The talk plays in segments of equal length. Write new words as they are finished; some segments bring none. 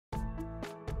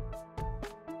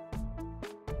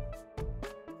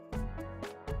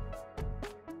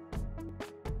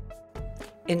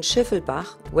In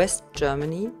Schiffelbach, West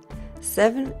Germany,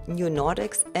 7 new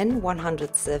Nordex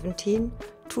N117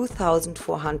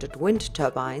 2400 wind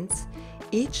turbines,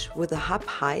 each with a hub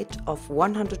height of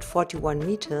 141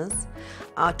 meters,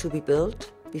 are to be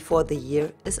built before the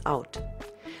year is out.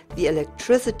 The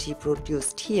electricity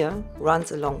produced here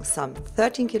runs along some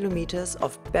 13 kilometers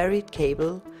of buried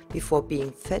cable before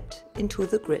being fed into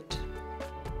the grid.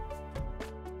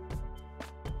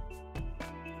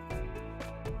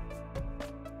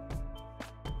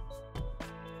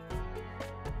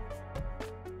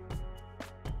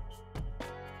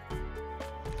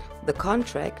 The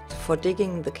contract for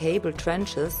digging the cable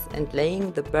trenches and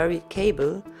laying the buried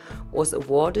cable was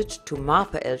awarded to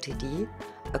Marpe Ltd.,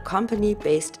 a company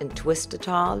based in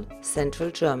Twistetal,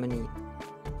 central Germany.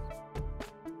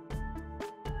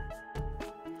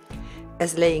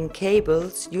 As laying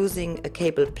cables using a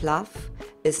cable plough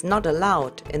is not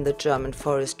allowed in the German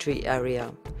forestry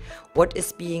area, what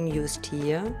is being used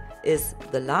here is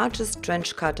the largest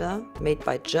trench cutter made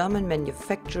by German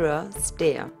manufacturer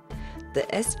Stehr, the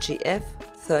SGF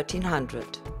 1300.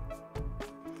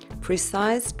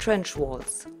 Precise trench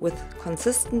walls with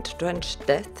consistent trench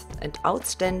depth and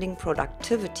outstanding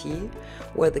productivity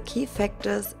were the key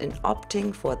factors in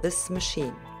opting for this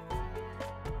machine.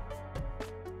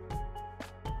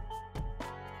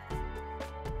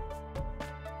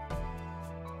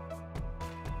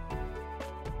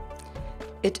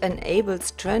 It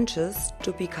enables trenches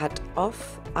to be cut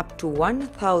off up to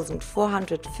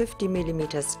 1450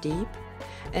 mm deep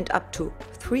and up to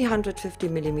 350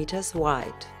 mm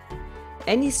wide.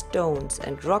 Any stones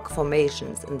and rock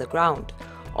formations in the ground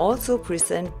also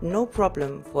present no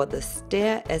problem for the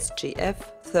Stehr SGF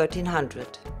 1300.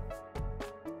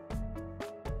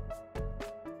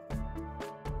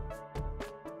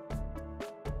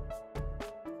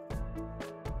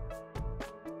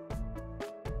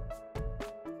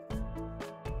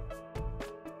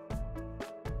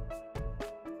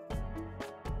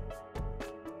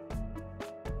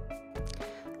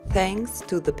 Thanks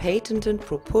to the patented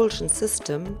propulsion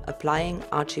system applying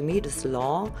Archimedes'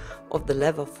 law of the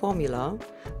lever formula,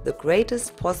 the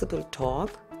greatest possible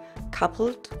torque,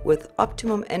 coupled with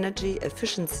optimum energy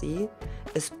efficiency,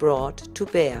 is brought to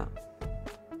bear.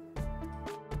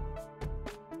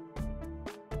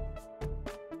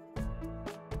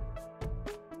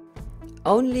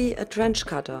 Only a trench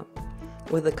cutter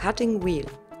with a cutting wheel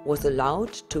was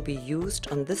allowed to be used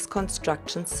on this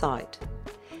construction site.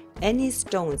 Any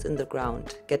stones in the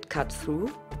ground get cut through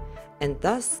and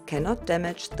thus cannot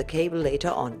damage the cable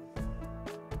later on.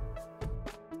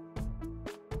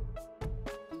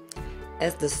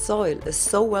 As the soil is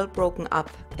so well broken up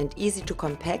and easy to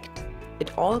compact,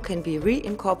 it all can be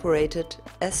reincorporated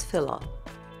as filler.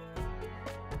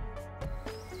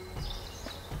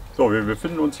 So, wir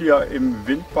befinden uns hier im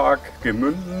Windpark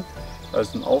Gemünden. Das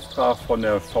ist ein Auftrag von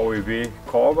der VEW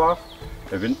Korbach.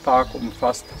 Der Windpark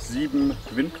umfasst 7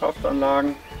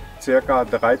 Windkraftanlagen, ca.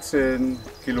 13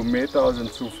 Kilometer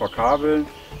sind zu verkabeln,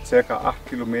 ca. 8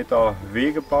 Kilometer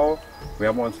Wegebau. Wir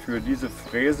haben uns für diese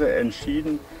Fräse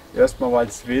entschieden, erstmal weil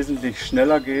es wesentlich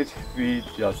schneller geht wie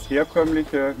das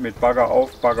herkömmliche mit Bagger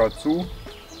auf, Bagger zu.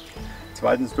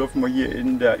 Zweitens dürfen wir hier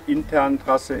in der internen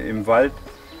Trasse im Wald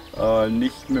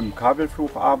nicht mit dem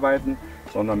Kabelfluch arbeiten,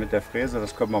 sondern mit der Fräse,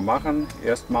 das können wir machen.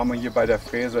 Erst machen wir hier bei der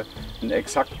Fräse einen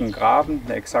exakten Graben,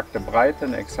 eine exakte Breite,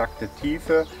 eine exakte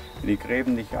Tiefe. Wenn die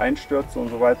Gräben nicht einstürzen und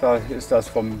so weiter, ist das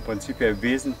vom Prinzip her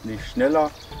wesentlich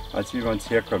schneller, als wie wir es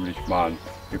herkömmlich machen.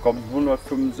 Hier kommt ein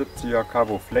 175er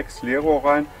Carboflex Leerrohr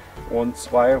rein und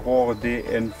 2 Rohre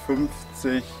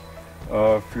DN50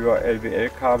 für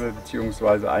LWL-Kabel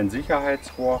bzw. ein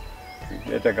Sicherheitsrohr.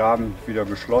 Hier wird der Graben wieder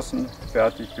geschlossen,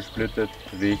 fertig, gesplittet,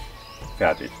 Weg,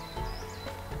 fertig.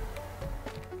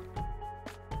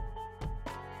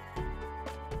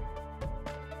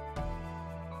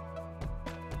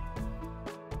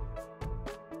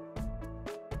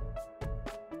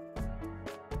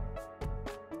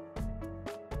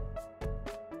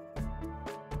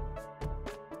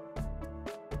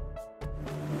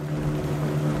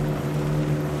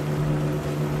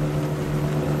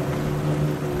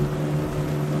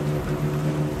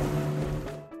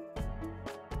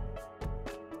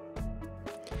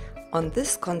 On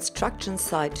this construction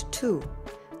site too,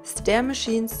 Stehr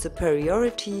Machine's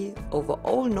superiority over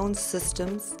all known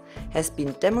systems has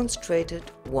been demonstrated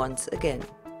once again.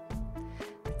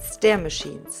 Stehr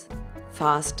machines,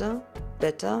 faster,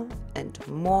 better and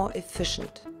more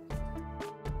efficient.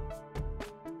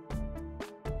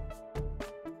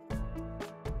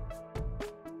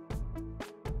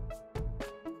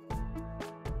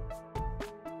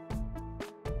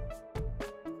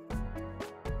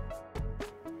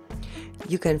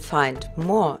 You can find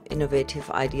more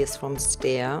innovative ideas from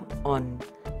Stehr on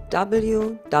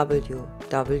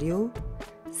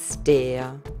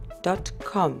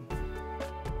www.stehr.com,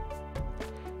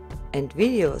 and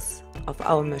videos of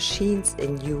our machines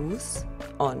in use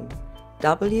on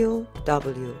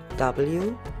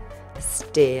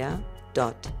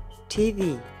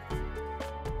www.stehr.tv.